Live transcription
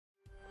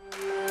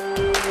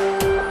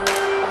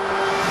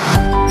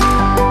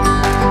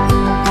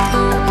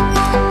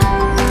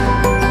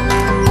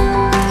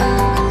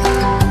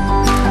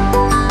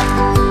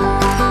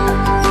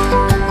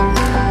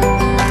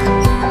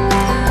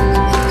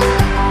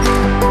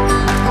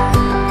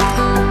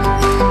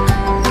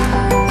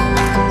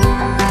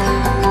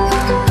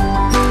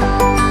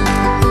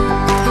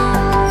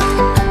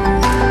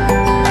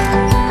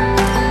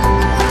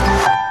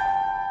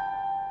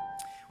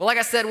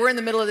said, we're in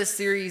the middle of this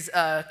series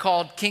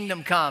called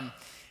Kingdom Come.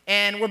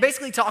 And we're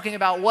basically talking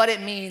about what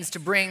it means to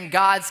bring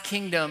God's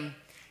kingdom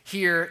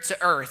here to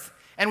earth.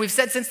 And we've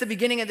said since the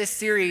beginning of this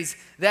series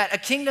that a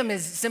kingdom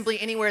is simply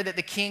anywhere that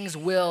the king's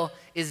will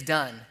is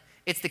done.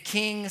 It's the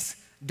king's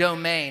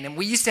domain. And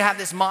we used to have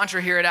this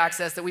mantra here at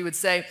Access that we would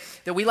say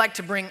that we like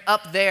to bring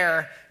up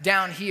there,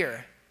 down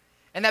here.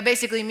 And that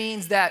basically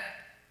means that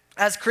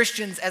as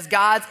Christians, as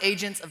God's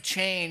agents of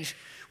change,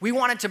 we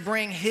wanted to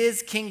bring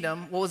his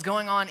kingdom, what was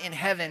going on in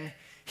heaven,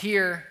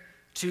 here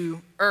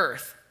to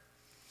earth.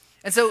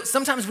 And so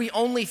sometimes we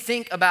only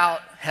think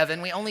about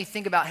heaven,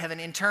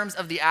 in terms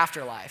of the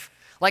afterlife.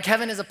 Like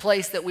heaven is a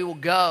place that we will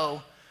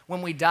go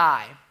when we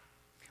die.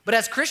 But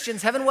as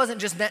Christians, heaven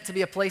wasn't just meant to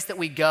be a place that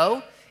we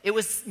go, it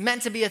was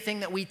meant to be a thing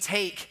that we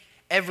take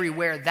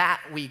everywhere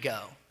that we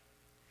go.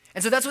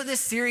 And so that's what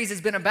this series has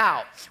been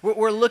about.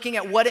 We're looking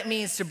at what it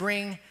means to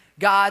bring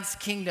God's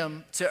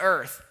kingdom to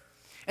earth.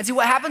 And see,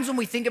 what happens when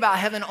we think about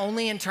heaven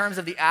only in terms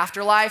of the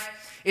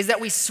afterlife is that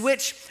we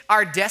switch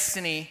our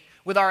destiny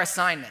with our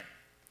assignment.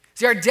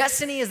 See, our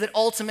destiny is that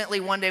ultimately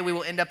one day we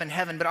will end up in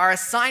heaven, but our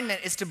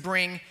assignment is to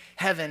bring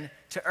heaven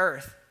to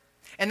earth.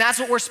 And that's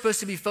what we're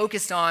supposed to be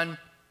focused on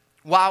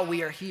while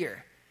we are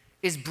here,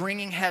 is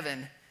bringing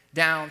heaven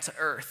down to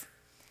earth.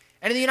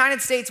 And in the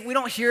United States, we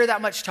don't hear that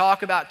much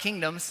talk about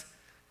kingdoms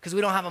because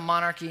we don't have a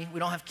monarchy, we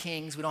don't have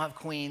kings, we don't have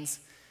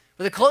queens.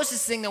 But the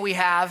closest thing that we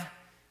have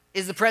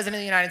is the President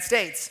of the United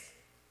States.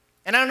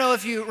 And I don't know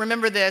if you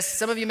remember this,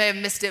 some of you may have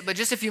missed it, but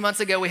just a few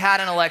months ago we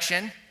had an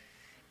election.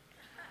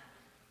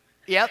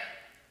 Yep.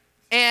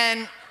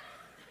 And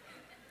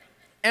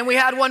we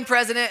had one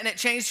president and it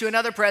changed to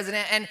another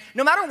president. And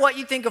no matter what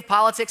you think of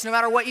politics, no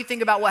matter what you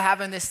think about what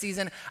happened this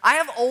season, I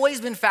have always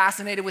been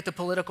fascinated with the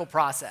political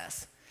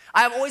process.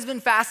 I have always been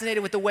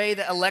fascinated with the way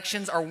that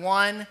elections are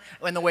won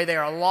and the way they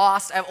are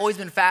lost. I've always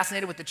been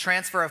fascinated with the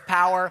transfer of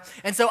power.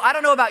 And so I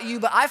don't know about you,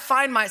 but I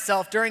find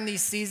myself during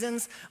these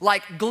seasons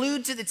like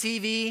glued to the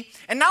TV,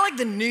 and not like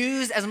the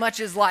news as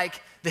much as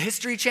like the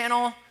History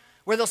Channel,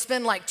 where they'll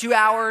spend like 2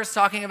 hours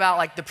talking about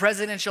like the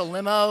presidential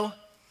limo,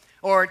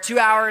 or 2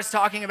 hours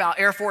talking about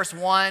Air Force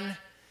One.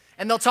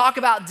 And they'll talk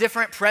about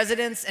different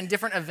presidents and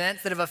different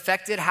events that have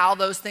affected how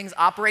those things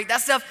operate.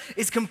 That stuff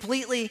is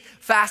completely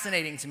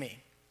fascinating to me.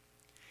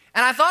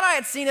 And I thought I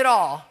had seen it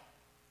all,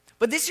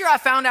 but this year I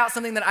found out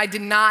something that I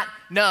did not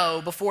know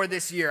before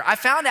this year. I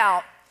found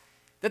out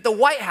that the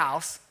White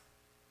House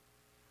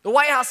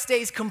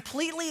stays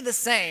completely the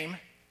same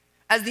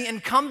as the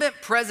incumbent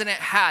president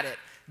had it.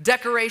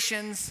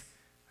 Decorations,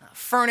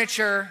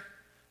 furniture,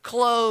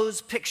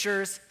 clothes,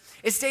 pictures.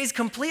 It stays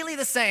completely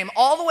the same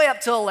all the way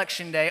up till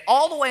Election Day,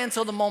 all the way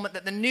until the moment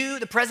that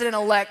the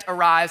president-elect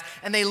arrives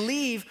and they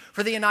leave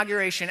for the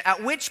inauguration,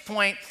 at which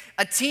point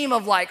a team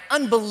of like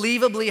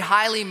unbelievably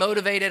highly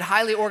motivated,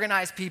 highly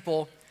organized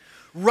people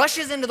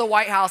rushes into the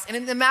White House, and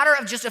in the matter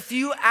of just a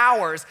few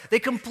hours, they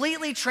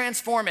completely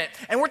transform it.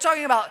 And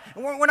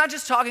we're not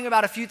just talking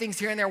about a few things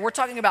here and there. We're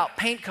talking about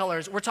paint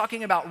colors. We're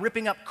talking about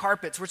ripping up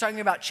carpets. We're talking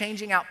about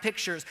changing out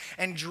pictures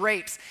and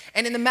drapes.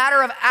 And in the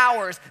matter of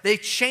hours, they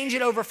change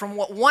it over from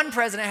what one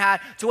president had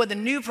to what the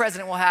new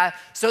president will have,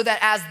 so that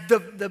as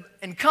the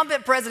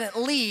incumbent president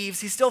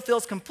leaves, he still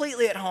feels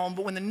completely at home,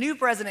 but when the new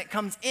president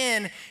comes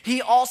in,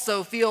 he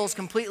also feels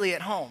completely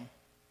at home.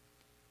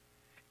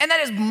 And that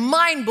is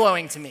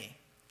mind-blowing to me,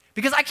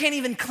 because I can't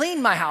even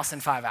clean my house in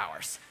 5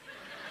 hours.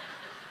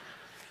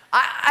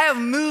 I have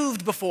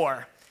moved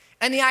before,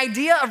 and the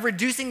idea of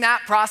reducing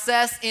that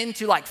process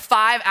into like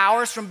 5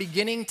 hours from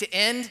beginning to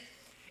end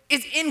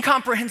is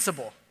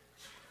incomprehensible.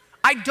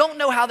 I don't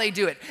know how they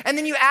do it. And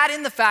then you add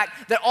in the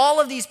fact that all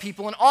of these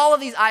people and all of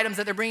these items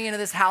that they're bringing into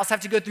this house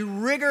have to go through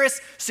rigorous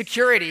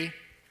security.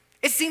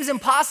 It seems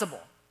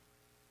impossible.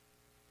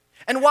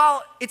 And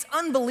while it's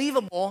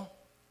unbelievable,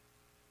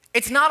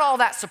 it's not all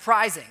that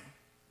surprising.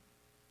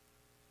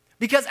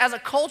 Because as a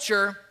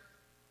culture,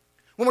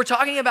 when we're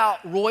talking about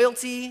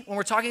royalty, when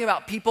we're talking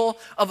about people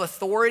of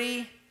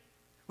authority,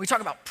 we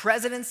talk about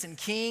presidents and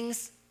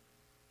kings,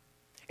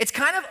 it's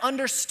kind of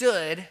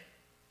understood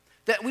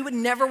that we would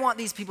never want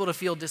these people to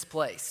feel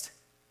displaced.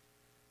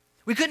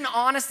 We couldn't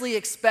honestly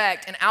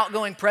expect an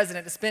outgoing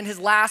president to spend his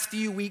last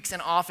few weeks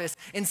in office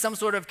in some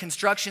sort of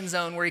construction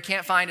zone where he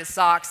can't find his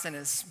socks and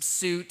his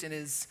suit and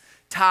his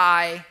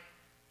tie.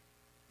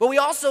 But we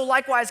also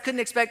likewise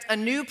couldn't expect a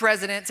new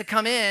president to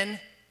come in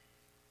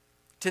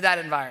to that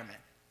environment.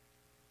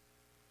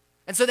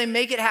 And so they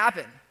make it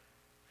happen,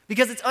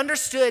 because it's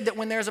understood that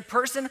when there's a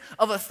person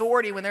of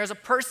authority, when there's a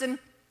person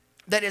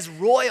that is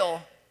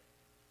royal,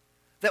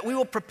 that we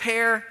will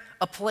prepare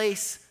a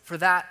place for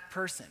that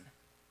person.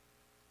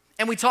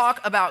 And we talk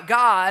about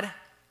God,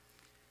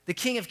 the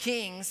King of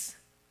Kings,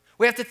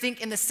 we have to think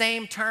in the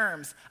same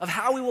terms of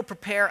how we will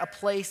prepare a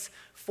place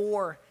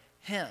for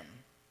him.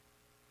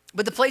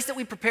 But the place that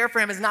we prepare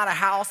for him is not a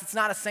house, it's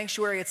not a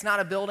sanctuary, it's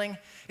not a building,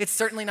 it's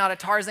certainly not a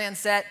Tarzan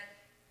set.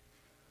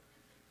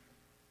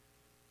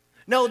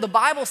 No, the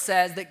Bible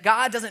says that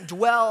God doesn't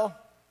dwell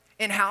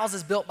in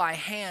houses built by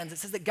hands. It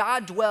says that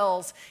God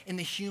dwells in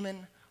the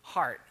human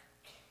heart.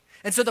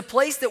 And so the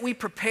place that we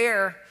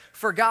prepare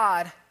for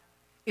God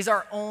is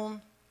our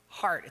own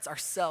heart. It's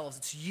ourselves.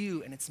 It's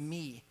you and it's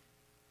me.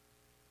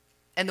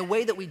 And the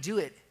way that we do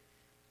it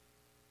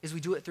is we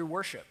do it through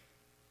worship.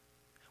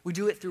 We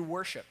do it through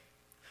worship.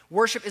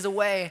 Worship is a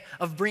way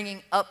of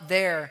bringing up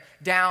there,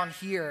 down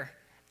here,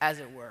 as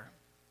it were.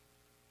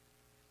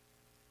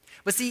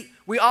 But see,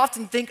 we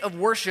often think of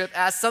worship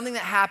as something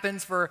that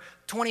happens for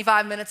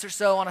 25 minutes or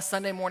so on a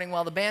Sunday morning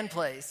while the band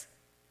plays.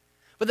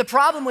 But the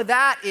problem with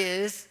that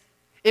is,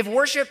 if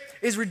worship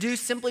is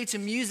reduced simply to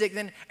music,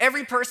 then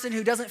every person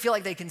who doesn't feel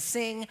like they can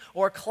sing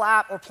or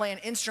clap or play an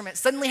instrument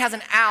suddenly has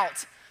an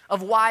out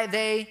of why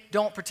they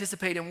don't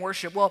participate in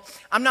worship. Well,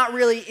 I'm not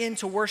really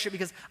into worship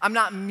because I'm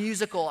not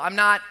musical.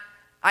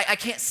 I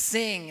can't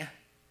sing.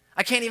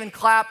 I can't even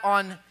clap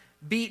on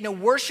beat. No,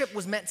 worship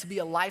was meant to be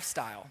a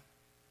lifestyle.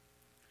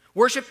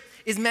 Worship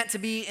is meant to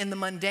be in the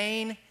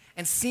mundane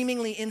and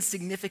seemingly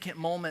insignificant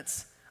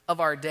moments of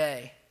our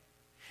day.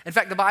 In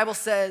fact, the Bible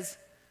says,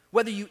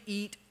 whether you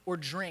eat or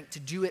drink, to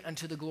do it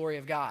unto the glory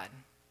of God.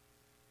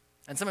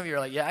 And some of you are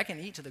like, yeah, I can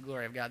eat to the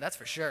glory of God, that's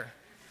for sure.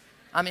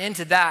 I'm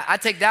into that. I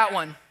take that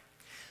one.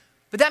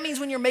 But that means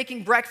when you're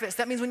making breakfast,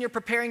 that means when you're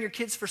preparing your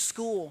kids for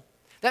school,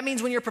 that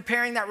means when you're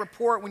preparing that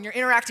report, when you're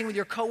interacting with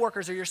your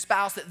coworkers or your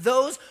spouse, that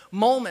those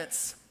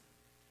moments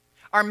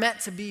are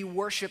meant to be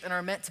worship and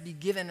are meant to be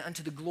given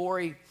unto the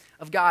glory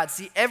of God.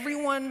 See,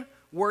 everyone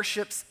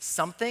worships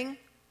something.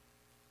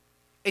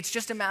 It's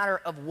just a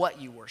matter of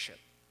what you worship.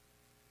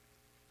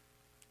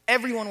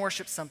 Everyone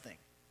worships something.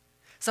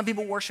 Some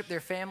people worship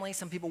their family.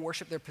 Some people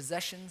worship their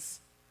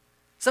possessions.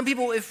 Some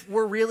people, if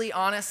we're really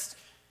honest,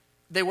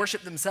 they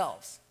worship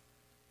themselves.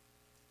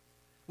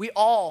 We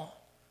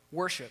all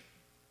worship.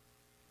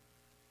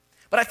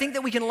 But I think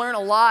that we can learn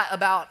a lot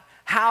about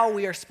how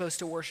we are supposed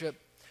to worship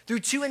through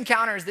two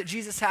encounters that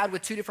Jesus had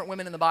with two different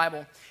women in the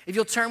Bible. If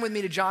you'll turn with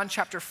me to John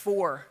chapter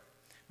 4,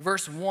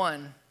 verse 1.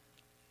 And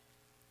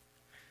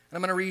I'm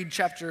going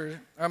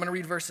to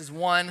read verses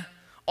 1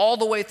 all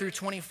the way through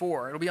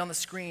 24. It'll be on the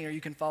screen or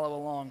you can follow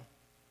along.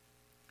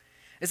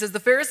 It says, the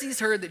Pharisees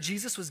heard that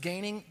Jesus was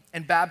gaining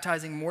and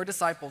baptizing more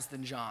disciples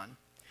than John,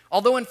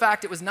 although in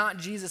fact it was not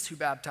Jesus who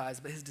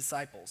baptized, but his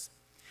disciples.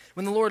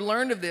 When the Lord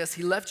learned of this,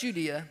 he left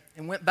Judea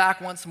and went back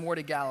once more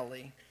to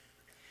Galilee.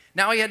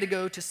 Now he had to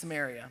go to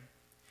Samaria.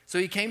 So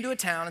he came to a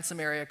town in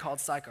Samaria called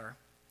Sychar,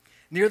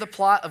 near the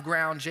plot of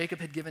ground Jacob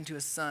had given to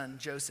his son,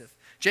 Joseph.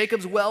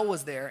 Jacob's well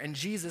was there, and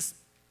Jesus,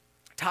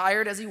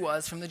 tired as he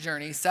was from the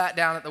journey, sat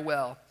down at the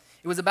well.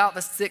 It was about the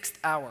 6th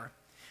hour.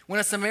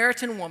 When a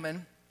Samaritan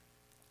woman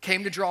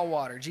came to draw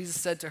water, Jesus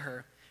said to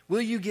her,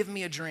 will you give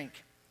me a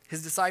drink?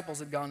 His disciples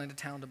had gone into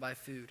town to buy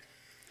food.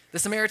 The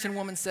Samaritan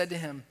woman said to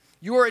him,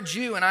 you are a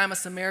Jew and I am a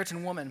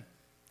Samaritan woman.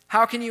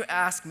 How can you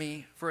ask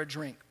me for a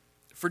drink?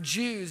 For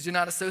Jews do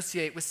not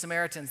associate with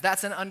Samaritans.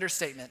 That's an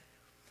understatement.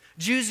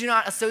 Jews do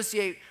not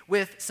associate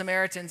with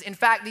Samaritans. In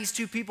fact, these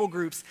two people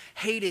groups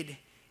hated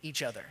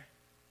each other.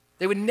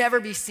 They would never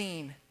be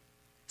seen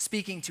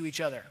speaking to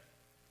each other.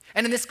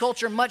 And in this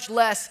culture, much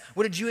less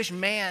would a Jewish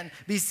man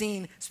be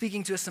seen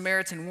speaking to a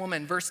Samaritan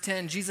woman. Verse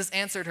 10, Jesus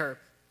answered her,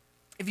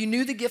 if you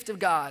knew the gift of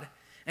God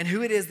and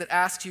who it is that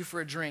asks you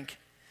for a drink,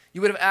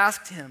 you would have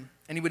asked him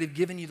and he would have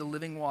given you the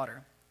living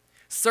water.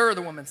 Sir,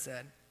 the woman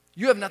said,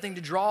 you have nothing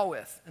to draw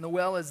with and the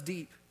well is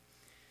deep.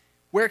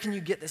 Where can you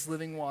get this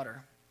living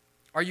water?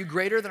 Are you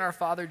greater than our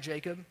father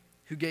Jacob,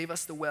 who gave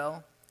us the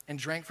well and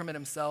drank from it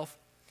himself,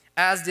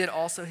 as did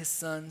also his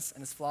sons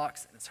and his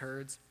flocks and his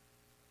herds?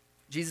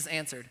 Jesus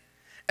answered,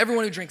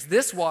 everyone who drinks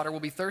this water will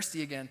be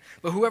thirsty again,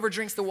 but whoever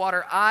drinks the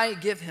water I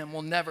give him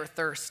will never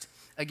thirst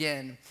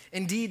again.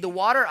 Indeed, the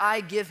water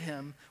I give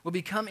him will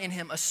become in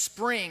him a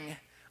spring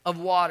of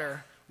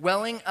water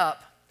welling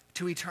up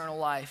to eternal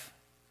life.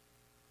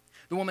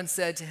 The woman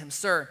said to him,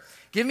 sir,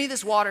 give me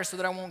this water so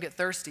that I won't get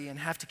thirsty and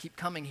have to keep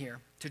coming here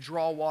to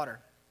draw water.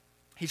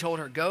 He told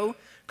her, go,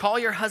 call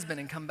your husband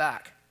and come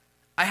back.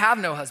 I have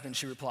no husband,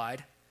 she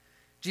replied.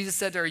 Jesus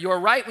said to her, you are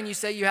right when you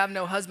say you have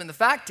no husband. The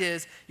fact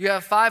is, you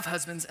have 5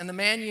 husbands, and the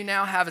man you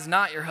now have is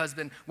not your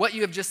husband. What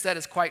you have just said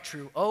is quite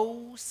true.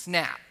 Oh,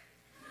 snap.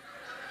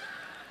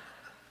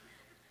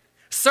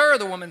 Sir,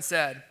 the woman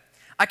said,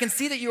 I can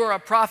see that you are a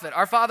prophet.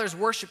 Our fathers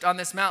worshipped on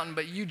this mountain,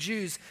 but you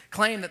Jews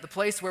claim that the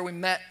place where we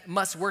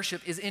must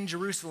worship is in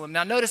Jerusalem.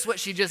 Now notice what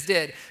she just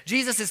did.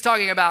 Jesus is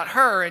talking about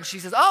her, and she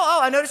says,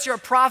 I noticed you're a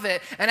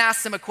prophet, and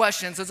asks him a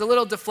question. So it's a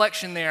little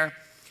deflection there.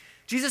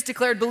 Jesus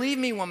declared, believe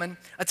me, woman,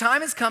 a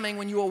time is coming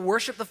when you will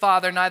worship the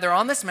Father neither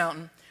on this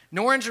mountain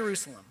nor in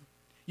Jerusalem.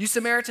 You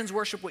Samaritans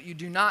worship what you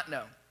do not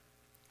know.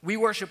 We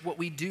worship what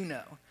we do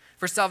know,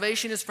 for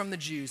salvation is from the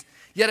Jews.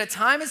 Yet a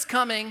time is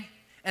coming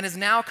and has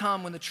now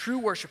come when the true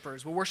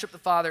worshipers will worship the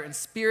Father in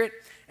spirit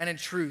and in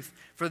truth,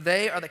 for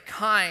they are the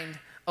kind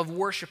of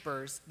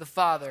worshipers the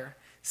Father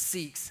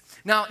seeks.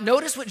 Now,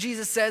 notice what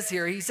Jesus says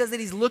here. He says that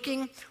he's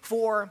looking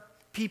for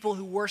people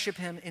who worship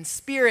him in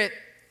spirit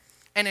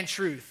and in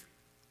truth.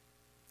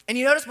 And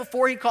you notice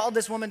before he called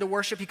this woman to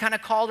worship, he kind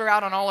of called her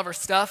out on all of her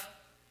stuff.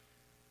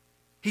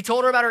 He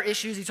told her about her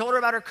issues. He told her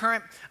about her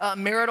current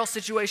marital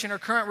situation, her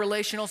current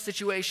relational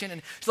situation.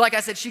 And so like I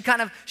said, she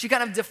kind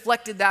of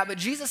deflected that. But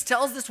Jesus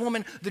tells this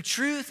woman the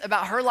truth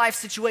about her life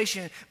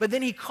situation. But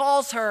then he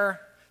calls her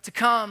to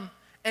come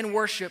and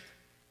worship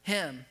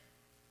him.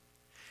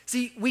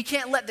 See, we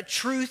can't let the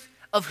truth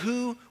of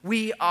who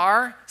we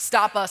are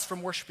stop us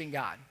from worshiping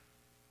God.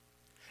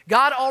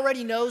 God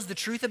already knows the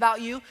truth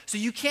about you, so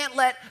you can't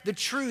let the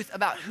truth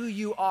about who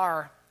you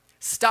are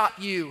stop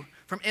you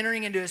from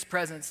entering into his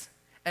presence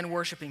and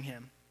worshiping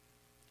him.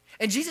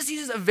 And Jesus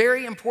uses a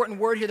very important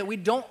word here that we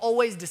don't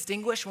always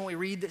distinguish when we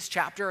read this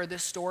chapter or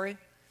this story.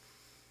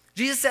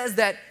 Jesus says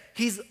that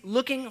he's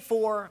looking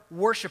for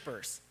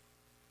worshipers.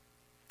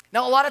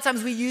 Now, a lot of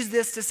times we use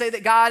this to say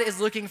that God is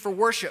looking for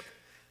worship,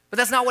 but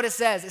that's not what it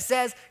says. It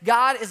says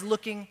God is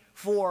looking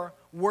for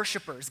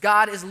worshipers.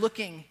 God is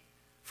looking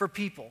for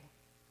people.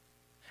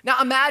 Now,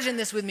 imagine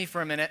this with me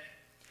for a minute,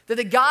 that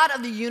the God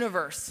of the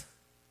universe,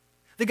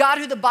 the God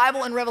who the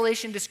Bible and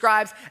Revelation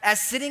describes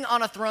as sitting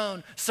on a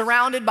throne,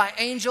 surrounded by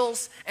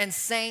angels and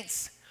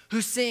saints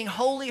who sing,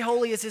 "Holy,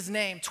 holy is his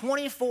name,"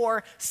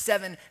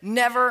 24/7,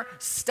 never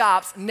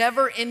stops,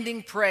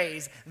 never-ending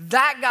praise.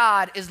 That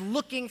God is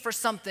looking for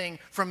something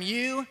from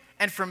you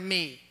and from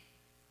me.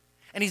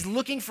 And he's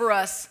looking for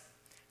us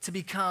to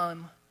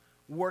become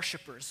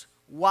worshipers.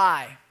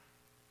 Why?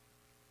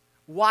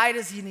 Why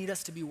does he need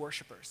us to be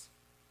worshipers?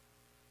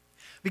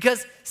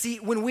 Because, see,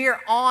 when we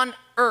are on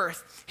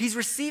earth, he's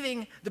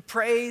receiving the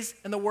praise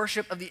and the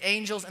worship of the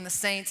angels and the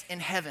saints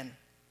in heaven.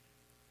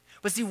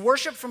 But see,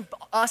 worship from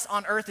us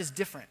on earth is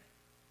different.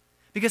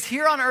 Because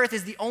here on earth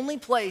is the only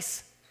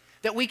place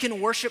that we can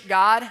worship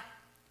God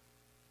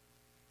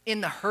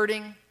in the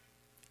hurting,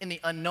 in the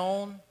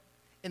unknown,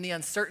 in the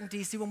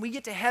uncertainty. See, when we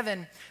get to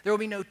heaven, there will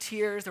be no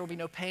tears, there will be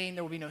no pain,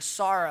 there will be no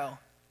sorrow.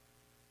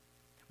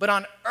 But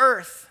on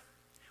earth,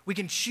 we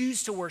can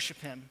choose to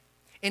worship him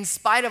in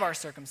spite of our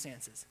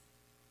circumstances,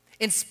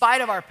 in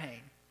spite of our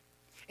pain,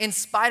 in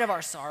spite of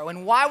our sorrow.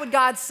 And why would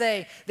God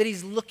say that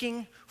he's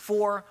looking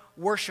for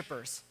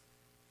worshipers?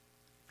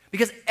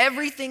 Because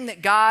everything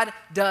that God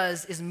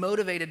does is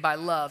motivated by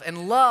love,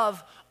 and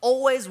love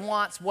always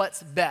wants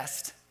what's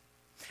best.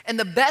 And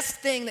the best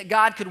thing that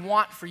God could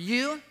want for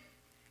you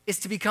is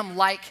to become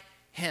like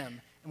him.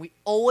 And we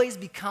always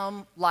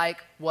become like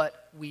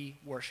what we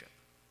worship.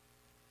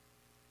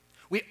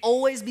 We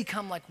always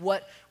become like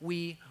what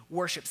we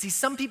worship. See,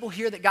 some people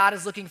hear that God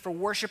is looking for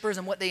worshipers,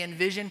 and what they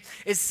envision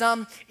is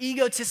some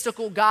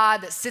egotistical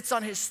God that sits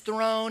on his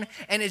throne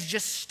and is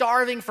just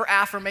starving for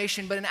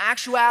affirmation. But in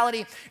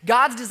actuality,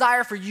 God's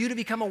desire for you to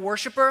become a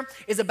worshiper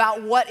is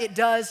about what it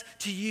does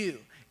to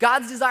you.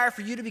 God's desire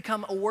for you to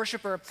become a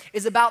worshiper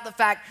is about the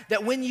fact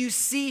that when you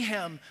see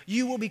him,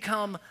 you will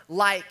become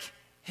like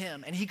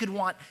him. And he could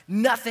want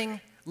nothing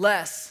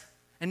less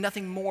and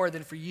nothing more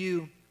than for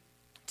you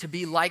to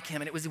be like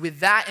him. And it was with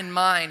that in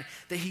mind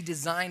that he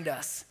designed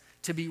us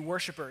to be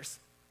worshipers.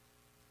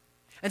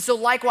 And so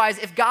likewise,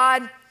 if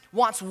God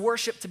wants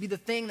worship to be the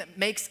thing that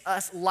makes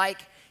us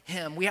like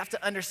him, we have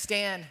to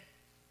understand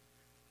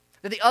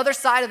that the other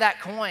side of that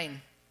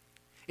coin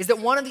is that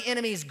one of the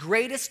enemy's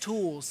greatest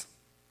tools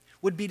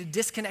would be to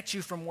disconnect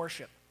you from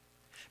worship.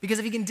 Because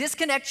if he can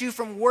disconnect you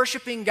from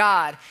worshiping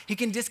God, he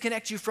can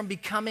disconnect you from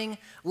becoming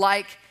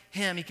like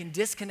him. He can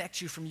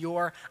disconnect you from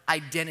your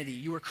identity.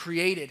 You were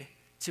created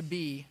to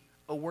be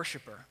a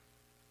worshiper.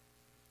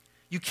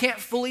 You can't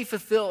fully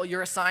fulfill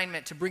your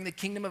assignment to bring the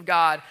kingdom of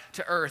God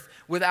to earth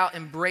without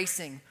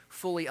embracing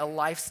fully a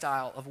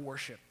lifestyle of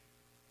worship.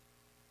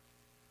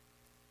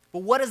 But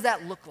what does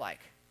that look like?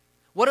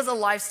 What does a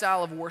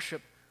lifestyle of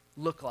worship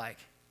look like?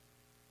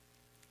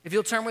 If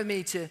you'll turn with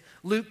me to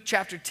Luke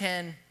chapter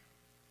 10,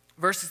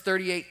 verses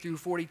 38 through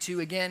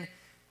 42. Again,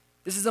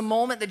 this is a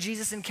moment that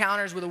Jesus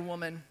encounters with a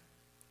woman.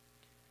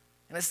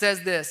 And it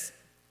says this: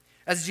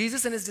 as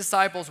Jesus and his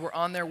disciples were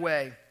on their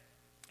way,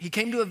 he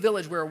came to a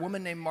village where a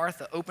woman named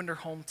Martha opened her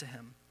home to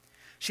him.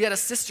 She had a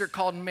sister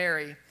called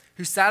Mary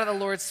who sat at the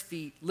Lord's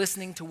feet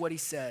listening to what he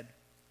said.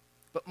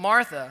 But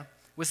Martha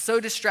was so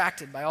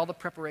distracted by all the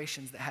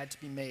preparations that had to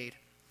be made.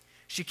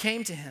 She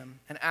came to him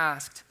and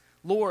asked,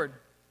 "Lord,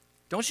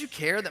 don't you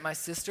care that my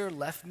sister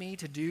left me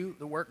to do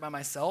the work by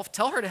myself?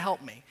 Tell her to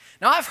help me."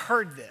 Now, I've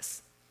heard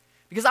this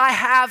because I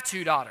have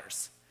 2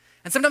 daughters.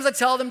 And sometimes I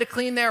tell them to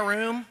clean their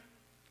room.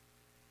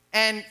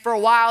 And for a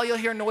while, you'll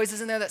hear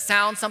noises in there that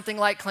sound something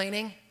like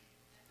cleaning.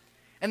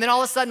 And then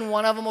all of a sudden,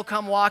 one of them will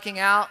come walking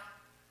out.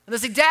 And they'll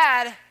say,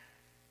 "Dad,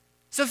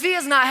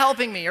 Sophia's not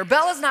helping me, or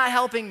Bella's not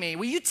helping me.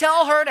 Will you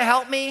tell her to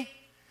help me?"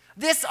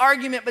 This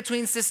argument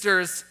between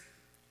sisters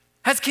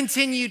has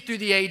continued through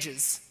the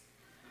ages.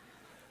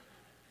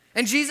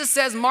 And Jesus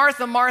says,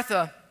 "Martha,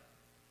 Martha,"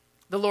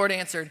 the Lord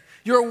answered,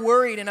 "you're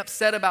worried and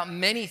upset about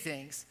many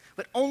things,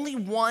 but only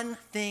one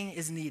thing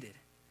is needed.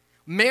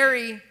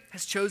 Mary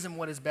has chosen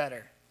what is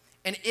better,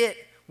 and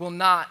it will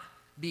not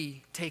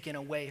be taken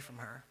away from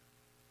her."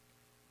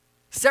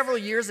 Several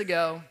years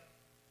ago,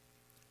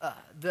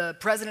 the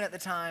president at the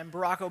time,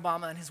 Barack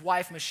Obama, and his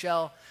wife,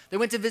 Michelle, they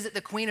went to visit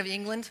the Queen of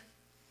England.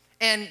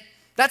 And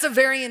that's a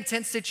very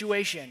intense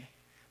situation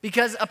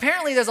because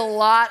apparently there's a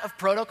lot of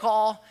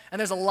protocol and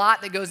there's a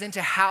lot that goes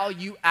into how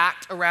you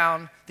act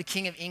around the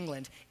King of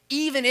England,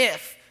 even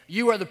if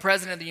you are the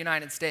President of the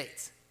United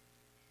States.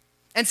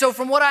 And so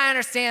from what I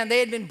understand, they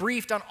had been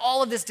briefed on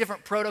all of this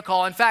different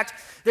protocol. In fact,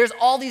 there's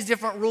all these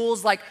different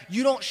rules, like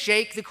you don't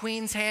shake the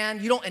Queen's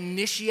hand, you don't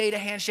initiate a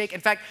handshake. In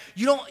fact,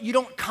 you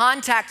don't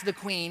contact the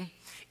Queen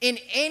in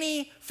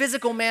any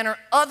physical manner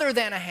other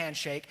than a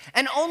handshake,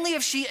 and only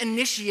if she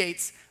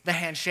initiates the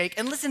handshake.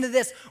 And listen to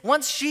this,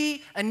 once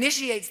she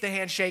initiates the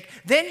handshake,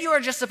 then you are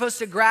just supposed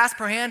to grasp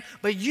her hand,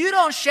 but you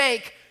don't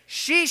shake,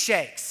 she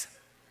shakes.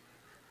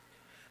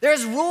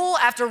 There's rule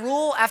after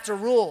rule after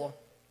rule.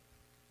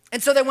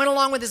 And so they went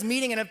along with this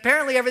meeting, and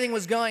apparently everything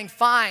was going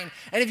fine.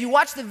 And if you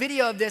watch the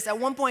video of this, at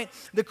one point,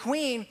 the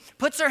Queen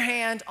puts her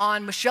hand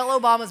on Michelle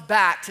Obama's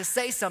back to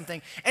say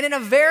something. And in a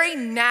very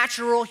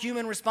natural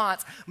human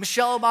response,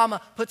 Michelle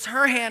Obama puts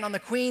her hand on the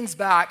Queen's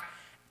back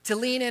to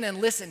lean in and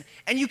listen.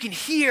 And you can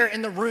hear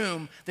in the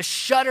room the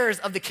shutters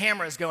of the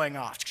cameras going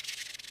off.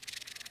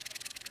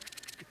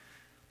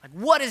 Like,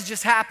 what has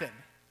just happened?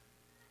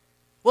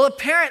 Well,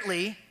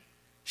 apparently,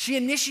 she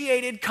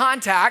initiated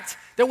contact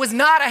that was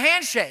not a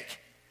handshake.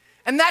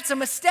 And that's a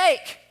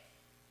mistake.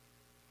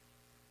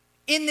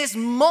 In this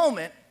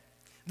moment,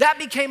 that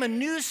became a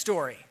news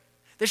story,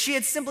 that she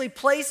had simply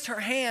placed her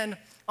hand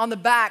on the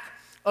back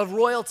of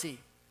royalty.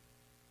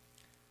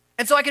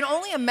 And so I can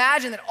only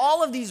imagine that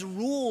all of these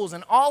rules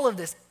and all of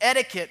this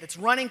etiquette that's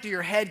running through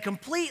your head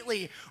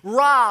completely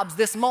robs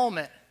this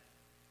moment.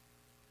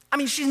 I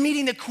mean, she's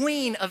meeting the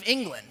Queen of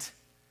England.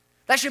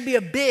 That should be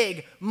a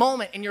big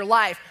moment in your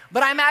life.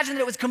 But I imagine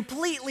that it was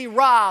completely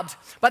robbed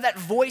by that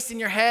voice in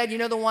your head. You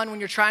know, the one when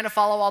you're trying to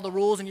follow all the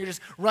rules and you're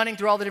just running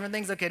through all the different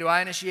things. Okay, do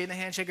I initiate the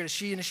handshake or does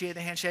she initiate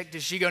the handshake?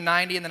 Does she go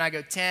 90 and then I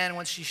go 10?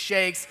 Once she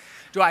shakes,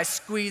 do I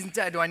squeeze and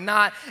do I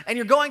not? And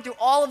you're going through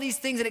all of these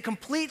things and it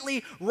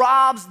completely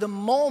robs the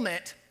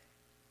moment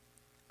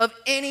of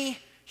any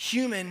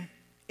human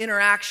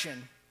interaction.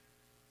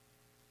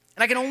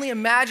 And I can only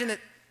imagine that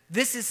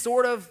this is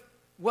sort of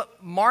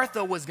what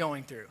Martha was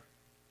going through.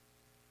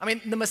 I mean,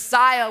 the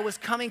Messiah was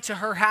coming to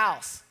her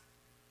house.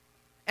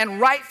 And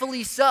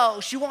rightfully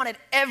so, she wanted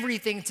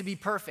everything to be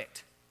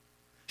perfect.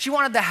 She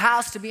wanted the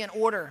house to be in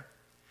order.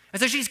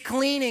 And so she's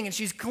cleaning and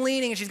she's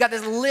got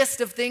this list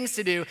of things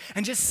to do.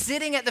 And just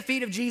sitting at the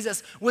feet of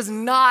Jesus was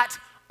not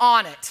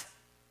on it.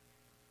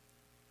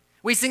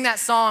 We sing that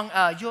song,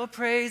 your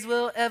praise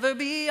will ever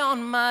be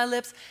on my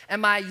lips.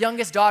 And my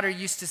youngest daughter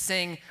used to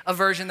sing a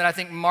version that I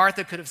think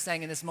Martha could have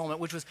sang in this moment,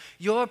 which was,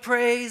 your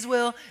praise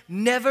will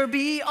never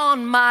be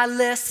on my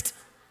list.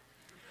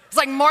 It's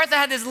like Martha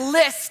had this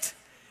list,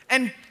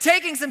 and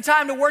taking some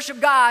time to worship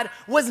God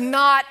was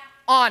not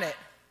on it.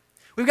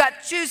 We've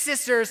got two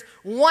sisters,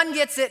 one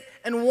gets it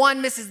and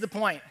one misses the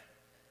point.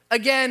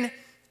 Again,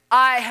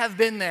 I have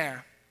been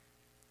there.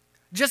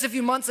 Just a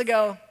few months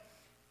ago,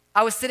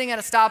 I was sitting at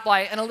a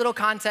stoplight, and a little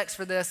context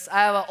for this.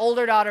 I have an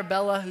older daughter,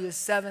 Bella, who is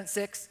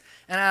 6,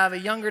 and I have a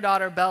younger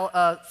daughter,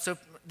 Bella,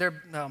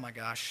 oh my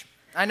gosh.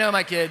 I know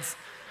my kids.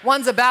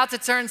 One's about to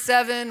turn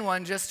 7,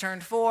 one just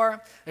turned 4.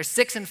 They're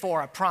 6 and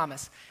 4, I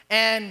promise.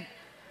 And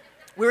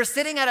we were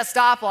sitting at a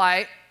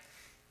stoplight,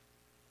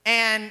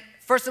 and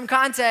for some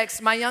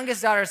context, my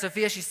youngest daughter,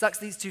 Sophia, she sucks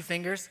these 2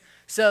 fingers.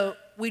 So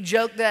we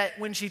joke that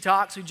when she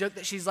talks, we joke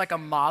that she's like a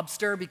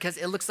mobster because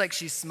it looks like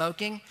she's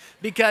smoking,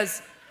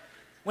 because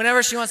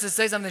whenever she wants to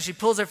say something, she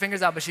pulls her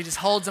fingers out, but she just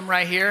holds them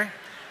right here.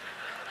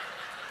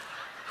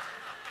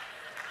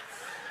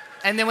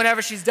 And then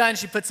whenever she's done,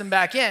 she puts them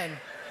back in.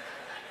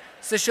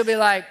 So she'll be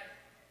like,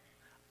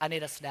 I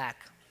need a snack.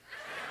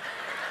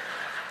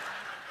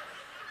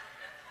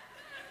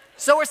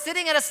 So we're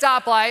sitting at a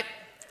stoplight,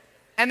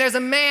 and there's a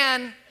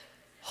man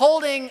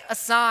holding a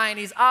sign.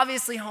 He's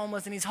obviously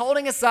homeless, and he's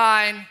holding a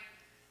sign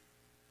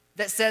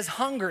that says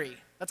hungry.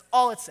 That's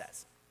all it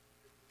says.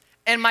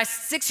 And my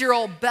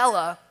 6-year-old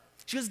Bella,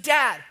 she goes,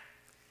 Dad,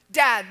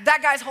 that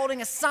guy's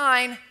holding a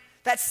sign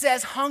that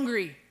says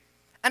hungry.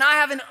 And I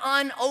have an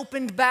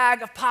unopened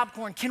bag of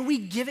popcorn. Can we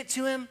give it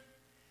to him?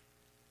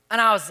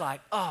 And I was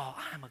like, oh,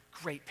 I'm a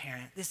great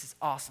parent. This is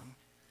awesome.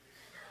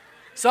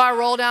 So I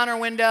roll down her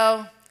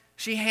window.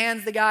 She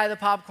hands the guy the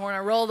popcorn. I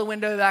roll the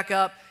window back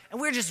up. And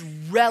we're just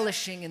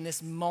relishing in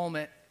this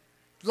moment.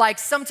 Like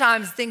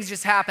sometimes things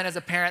just happen as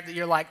a parent that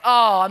you're like,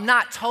 oh, I'm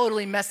not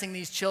totally messing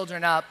these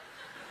children up.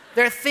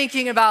 They're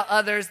thinking about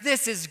others.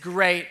 This is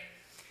great.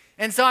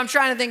 And so I'm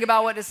trying to think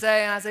about what to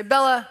say, and I say,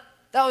 Bella,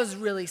 that was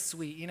really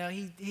sweet. You know,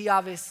 he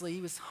obviously,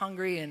 he was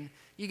hungry, and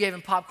you gave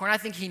him popcorn. I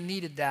think he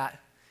needed that.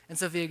 And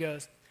Sophia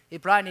goes, he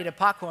probably needed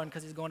popcorn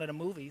because he's going to the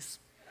movies.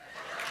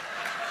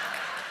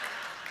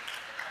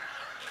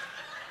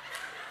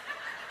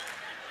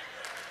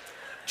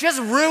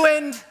 Just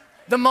ruined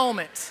the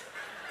moment.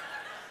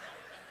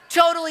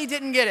 Totally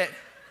didn't get it.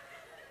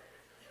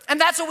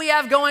 And that's what we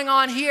have going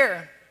on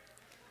here.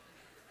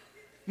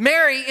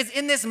 Mary is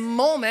in this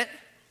moment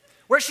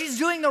where she's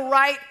doing the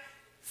right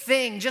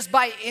thing just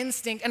by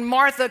instinct, and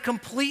Martha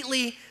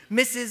completely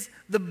misses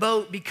the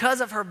boat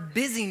because of her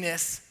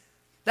busyness.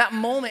 That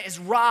moment is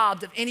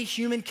robbed of any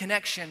human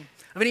connection.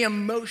 of any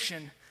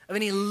emotion, of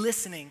any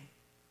listening.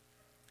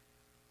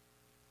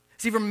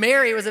 See, for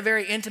Mary, it was a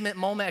very intimate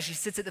moment as she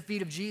sits at the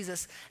feet of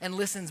Jesus and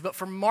listens. But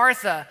for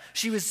Martha,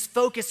 she was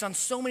focused on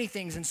so many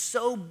things and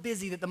so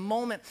busy that the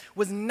moment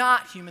was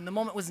not human. The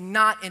moment was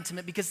not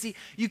intimate because, see,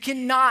 you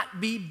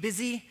cannot be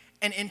busy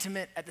and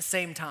intimate at the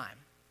same time.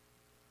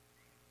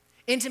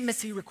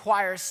 Intimacy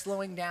requires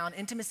slowing down.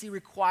 Intimacy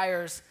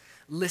requires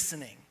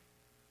listening.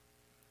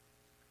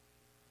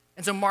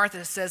 And so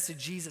Martha says to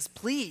Jesus,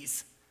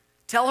 please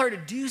tell her to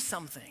do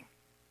something.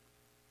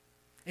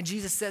 And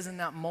Jesus says in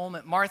that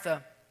moment,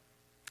 Martha,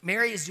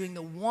 Mary is doing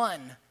the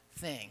one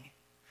thing.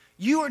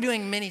 You are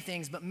doing many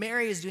things, but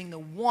Mary is doing the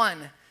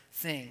one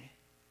thing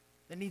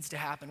that needs to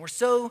happen. We're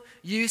so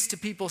used to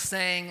people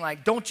saying,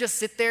 like, don't just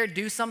sit there,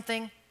 do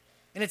something.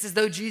 And it's as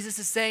though Jesus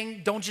is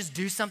saying, don't just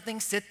do something,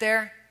 sit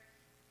there.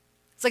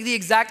 It's like the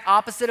exact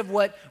opposite of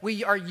what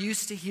we are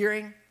used to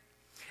hearing.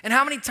 And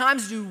how many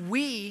times do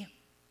we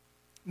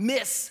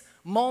miss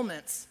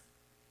moments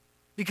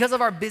because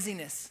of our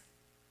busyness,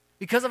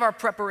 because of our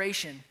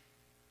preparation,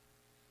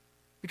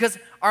 because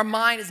our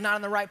mind is not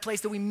in the right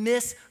place, that we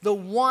miss the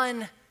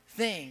one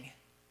thing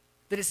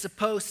that is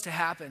supposed to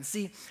happen?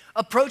 See,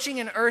 approaching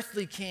an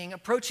earthly king,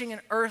 approaching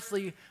an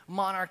earthly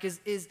monarch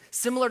is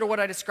similar to what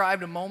I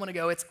described a moment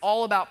ago. It's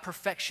all about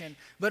perfection.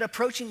 But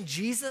approaching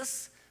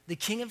Jesus, the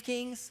King of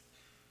Kings,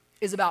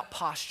 is about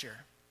posture.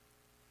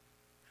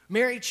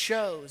 Mary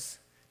chose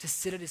to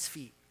sit at his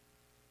feet.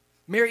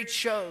 Mary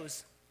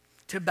chose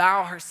to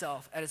bow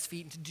herself at his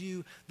feet and to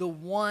do the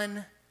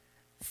one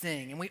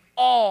thing. And we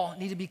all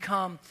need to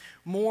become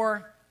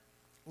more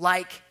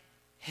like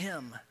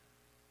him.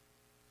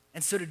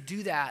 And so to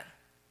do that,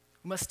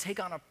 we must take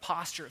on a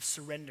posture of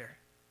surrender.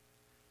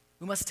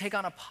 We must take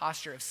on a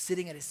posture of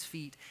sitting at his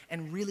feet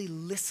and really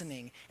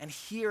listening and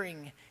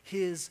hearing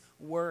his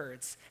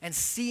words and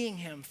seeing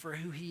him for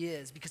who he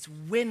is. Because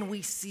when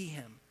we see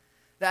him,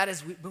 that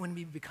is when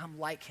we become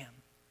like him.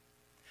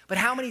 But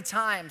how many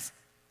times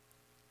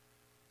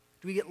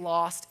do we get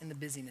lost in the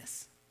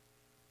busyness?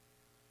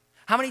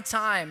 How many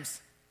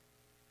times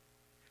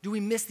do we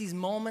miss these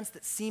moments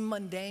that seem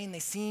mundane, they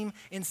seem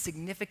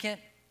insignificant?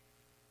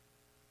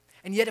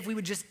 And yet if we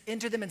would just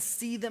enter them and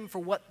see them for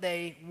what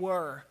they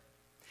were,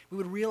 we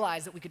would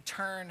realize that we could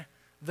turn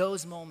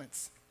those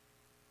moments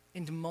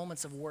into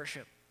moments of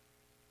worship,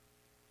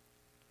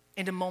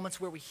 into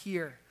moments where we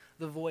hear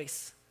the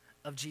voice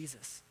of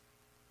Jesus.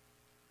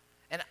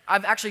 And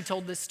I've actually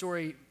told this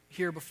story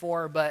here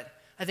before, but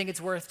I think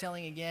it's worth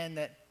telling again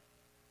that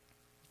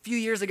a few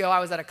years ago I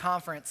was at a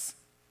conference.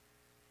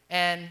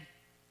 And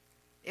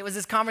it was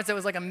this conference that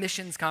was like a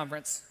missions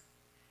conference.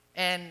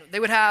 And they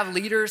would have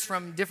leaders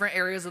from different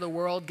areas of the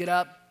world get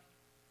up,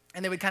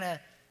 and they would kind of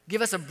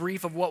give us a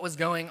brief of what was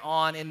going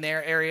on in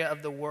their area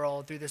of the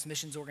world through this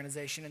missions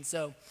organization. And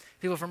so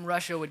people from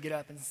Russia would get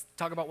up and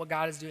talk about what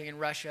God is doing in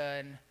Russia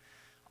and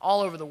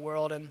all over the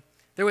world. And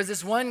there was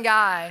this one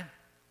guy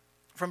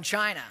from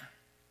China,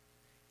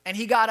 and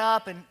he got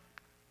up and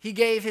he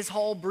gave his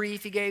whole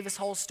brief, he gave his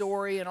whole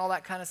story and all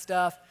that kind of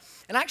stuff.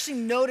 And I actually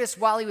noticed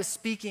while he was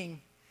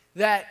speaking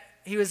that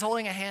he was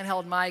holding a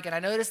handheld mic, and I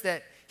noticed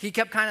that he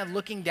kept kind of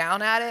looking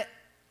down at it.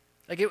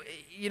 Like,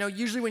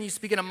 usually when you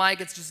speak in a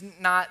mic, it's just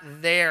not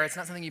there. It's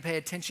not something you pay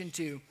attention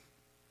to.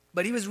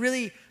 But he was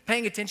really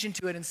paying attention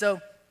to it. And so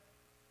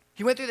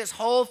he went through this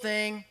whole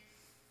thing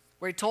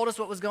where he told us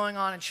what was going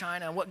on in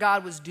China and what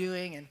God was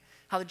doing and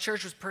how the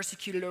church was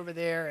persecuted over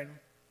there and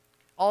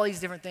all these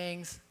different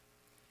things.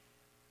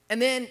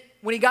 And then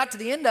when he got to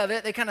the end of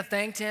it, they kind of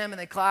thanked him and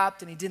they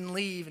clapped, and he didn't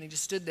leave, and he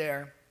just stood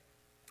there.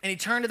 And he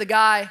turned to the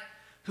guy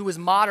who was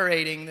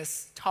moderating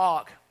this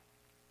talk,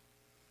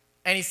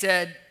 and he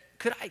said,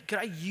 could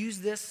I use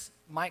this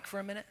mic for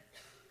a minute?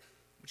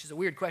 Which is a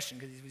weird question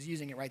because he was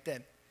using it right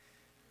then.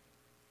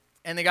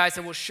 And the guy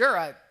said, well,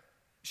 sure.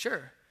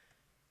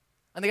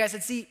 And the guy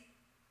said, see,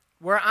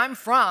 where I'm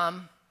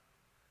from,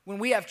 when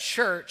we have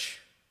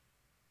church,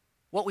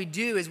 what we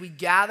do is we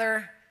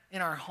gather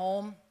in our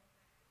home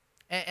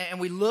and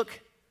we look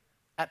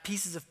at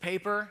pieces of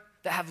paper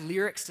that have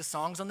lyrics to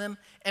songs on them,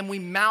 and we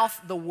mouth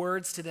the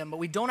words to them, but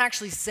we don't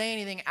actually say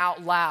anything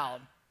out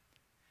loud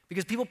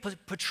because people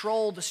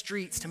patrol the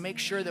streets to make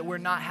sure that we're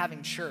not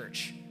having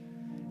church.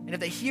 And if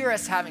they hear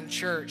us having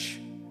church,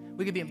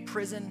 we could be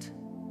imprisoned,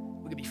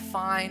 we could be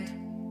fined.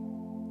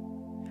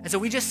 And so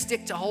we just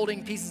stick to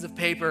holding pieces of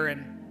paper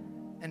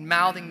and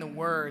mouthing the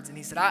words. And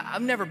he said,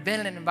 I've never been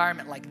in an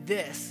environment like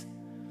this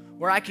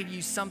where I could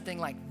use something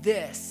like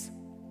this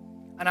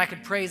and I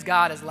could praise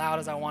God as loud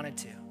as I wanted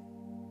to.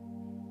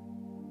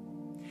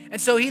 And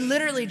so he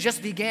literally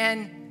just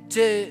began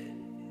to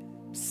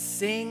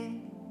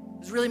sing. It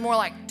was really more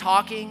like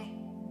talking.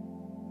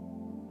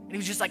 And he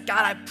was just like,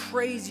 God, I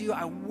praise you,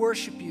 I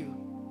worship you,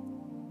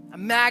 I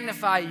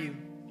magnify you.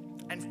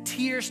 And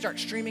tears start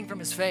streaming from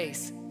his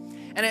face.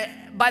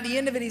 And by the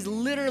end of it, he's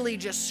literally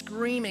just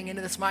screaming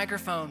into this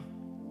microphone.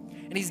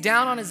 And he's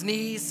down on his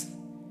knees.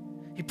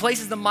 He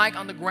places the mic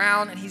on the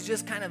ground, and he's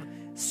just kind of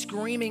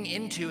screaming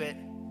into it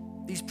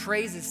these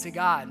praises to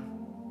God.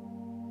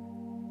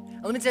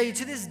 And let me tell you,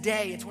 to this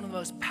day, it's one of the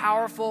most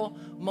powerful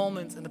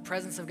moments in the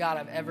presence of God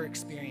I've ever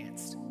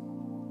experienced.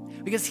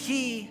 Because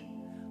he,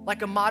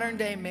 like a modern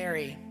day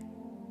Mary,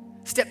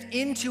 stepped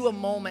into a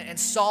moment and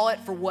saw it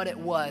for what it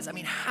was. I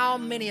mean, how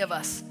many of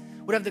us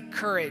would have the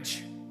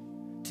courage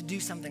to do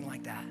something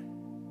like that?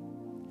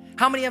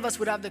 How many of us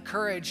would have the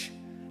courage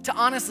to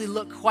honestly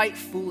look quite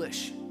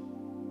foolish?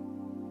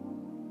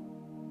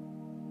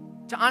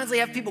 To honestly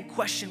have people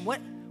question,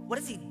 what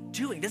is he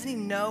doing? Doesn't he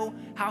know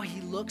how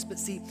he looks? But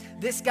see,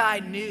 this guy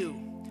knew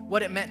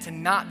what it meant to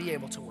not be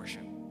able to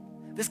worship.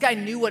 This guy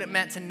knew what it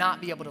meant to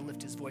not be able to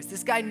lift his voice.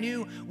 This guy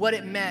knew what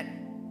it meant.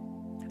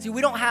 See,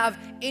 we don't have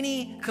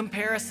any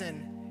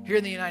comparison here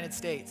in the United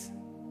States.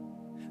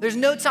 There's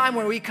no time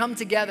where we come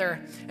together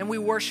and we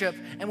worship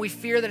and we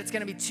fear that it's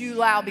going to be too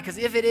loud, because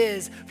if it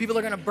is, people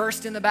are going to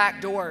burst in the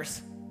back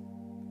doors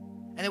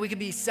and then we could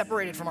be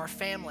separated from our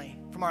family,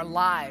 from our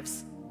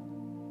lives,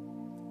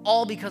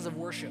 all because of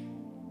worship.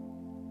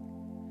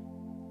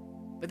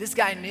 But this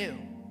guy knew.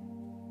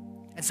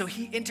 And so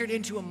he entered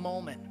into a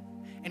moment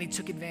and he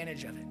took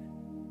advantage of it.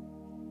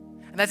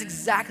 And that's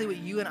exactly what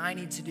you and I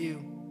need to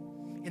do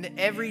in the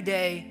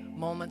everyday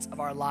moments of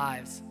our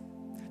lives.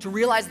 To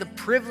realize the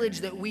privilege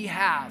that we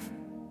have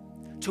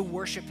to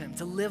worship him,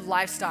 to live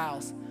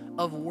lifestyles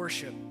of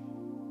worship.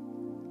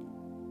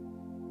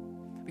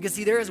 Because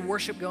see, there is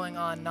worship going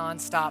on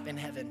nonstop in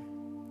heaven.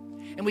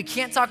 And we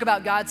can't talk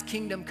about God's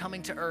kingdom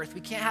coming to earth.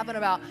 We can't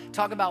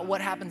talk about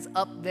what happens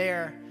up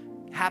there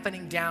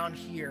happening down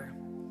here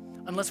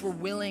unless we're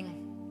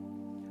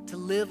willing to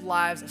live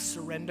lives of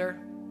surrender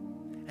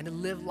and to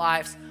live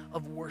lives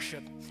of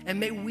worship. And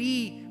may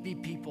we be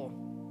people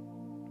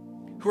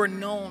who are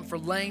known for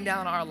laying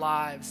down our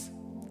lives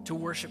to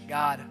worship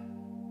God.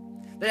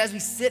 That as we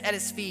sit at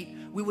his feet,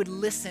 we would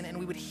listen and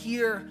we would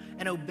hear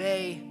and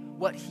obey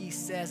what he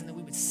says, and that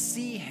we would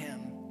see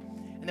him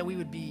and that we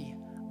would be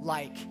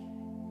like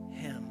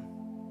him.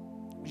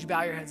 Would you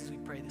bow your heads as we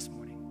pray this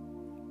morning?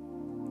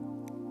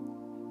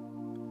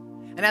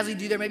 And as we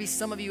do, there may be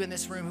some of you in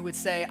this room who would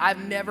say, I've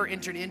never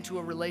entered into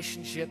a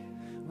relationship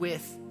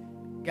with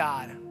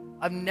God.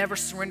 I've never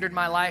surrendered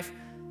my life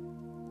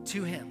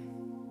to him.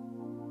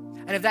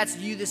 And if that's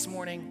you this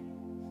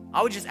morning,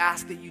 I would just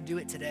ask that you do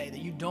it today,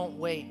 that you don't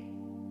wait.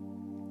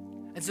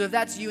 And so if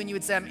that's you and you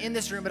would say, I'm in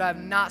this room, but I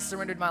have not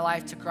surrendered my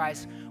life to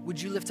Christ, would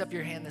you lift up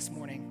your hand this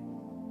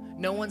morning?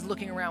 No one's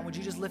looking around. Would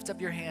you just lift up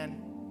your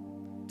hand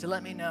to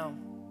let me know?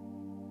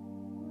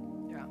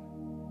 Yeah.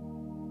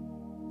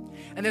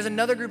 And there's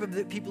another group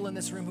of people in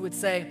this room who would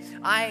say,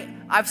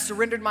 I've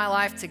surrendered my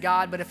life to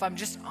God, but if I'm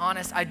just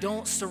honest, I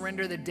don't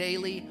surrender the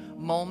daily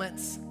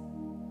moments.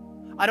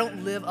 I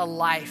don't live a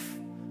life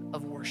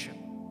of worship.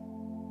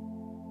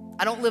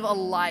 I don't live a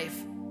life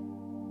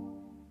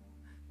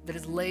that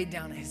is laid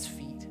down at his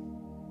feet.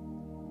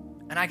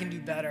 And I can do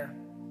better.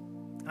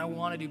 And I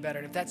want to do better.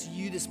 And if that's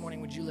you this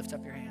morning, would you lift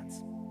up your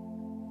hands?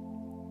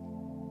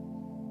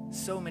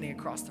 So many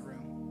across the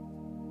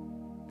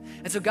room.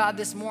 And so God,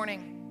 this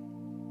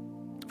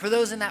morning, for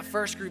those in that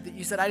first group that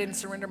you said, I didn't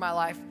surrender my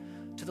life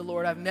to the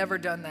Lord, I've never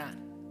done that.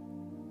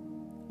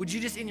 Would you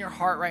just in your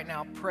heart right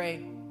now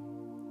pray,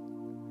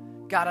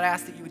 God, I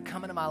ask that you would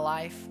come into my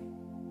life.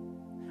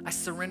 I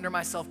surrender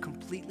myself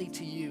completely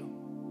to you.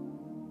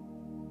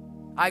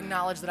 I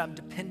acknowledge that I'm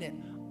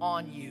dependent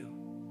on you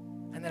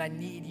and that I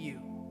need you.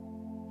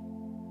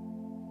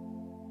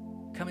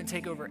 Come and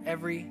take over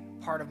every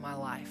part of my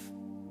life.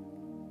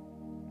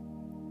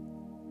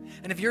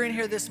 And if you're in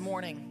here this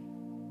morning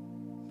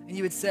and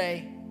you would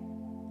say,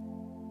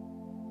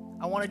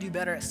 I want to do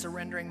better at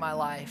surrendering my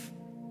life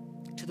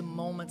to the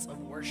moments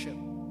of worship.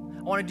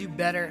 I want to do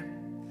better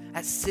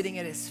at sitting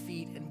at his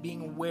feet and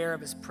being aware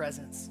of his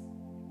presence.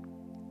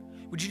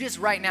 Would you just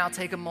right now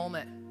take a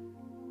moment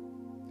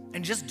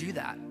and just do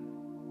that?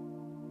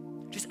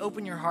 Just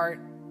open your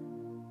heart,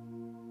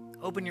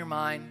 open your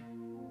mind,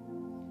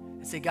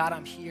 and say, God,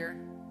 I'm here.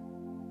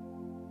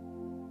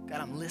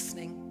 God, I'm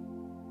listening.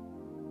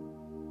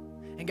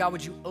 And God,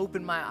 would you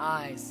open my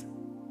eyes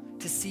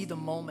to see the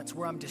moments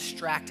where I'm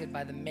distracted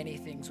by the many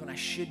things when I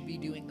should be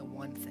doing the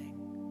one thing.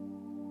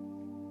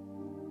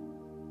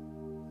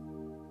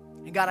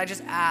 And God, I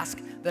just ask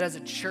that as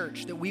a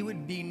church, that we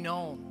would be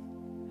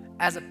known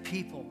as a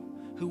people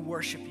who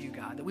worship you,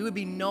 God. That we would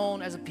be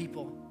known as a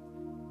people,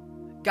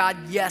 God,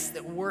 yes,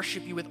 that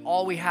worship you with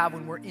all we have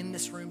when we're in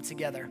this room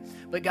together.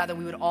 But God, that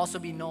we would also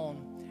be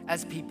known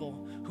as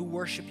people who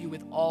worship you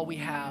with all we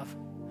have,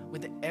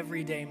 with the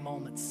everyday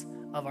moments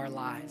of our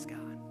lives, God.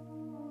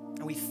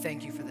 And we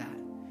thank you for that.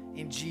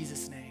 In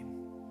Jesus' name,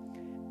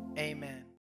 amen.